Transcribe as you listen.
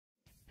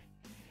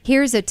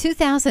Here's a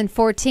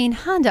 2014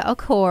 Honda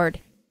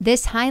Accord.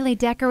 This highly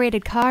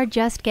decorated car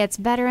just gets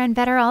better and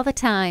better all the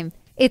time.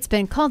 It's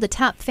been called a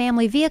top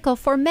family vehicle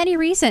for many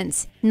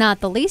reasons, not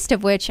the least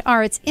of which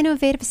are its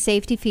innovative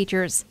safety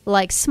features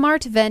like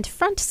smart vent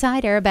front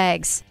side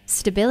airbags,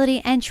 stability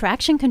and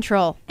traction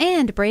control,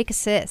 and brake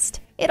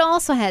assist. It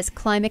also has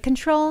climate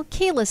control,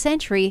 keyless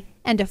entry,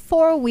 and a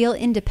 4-wheel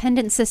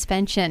independent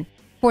suspension.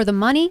 For the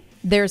money,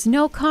 there's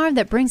no car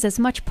that brings as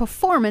much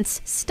performance,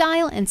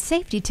 style, and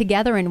safety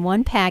together in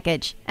one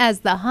package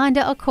as the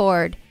Honda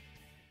Accord.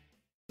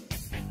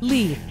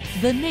 Leith,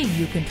 the name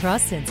you can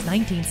trust since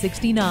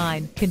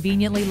 1969.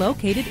 Conveniently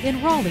located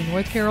in Raleigh,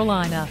 North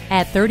Carolina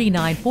at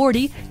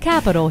 3940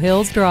 Capitol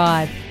Hills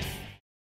Drive.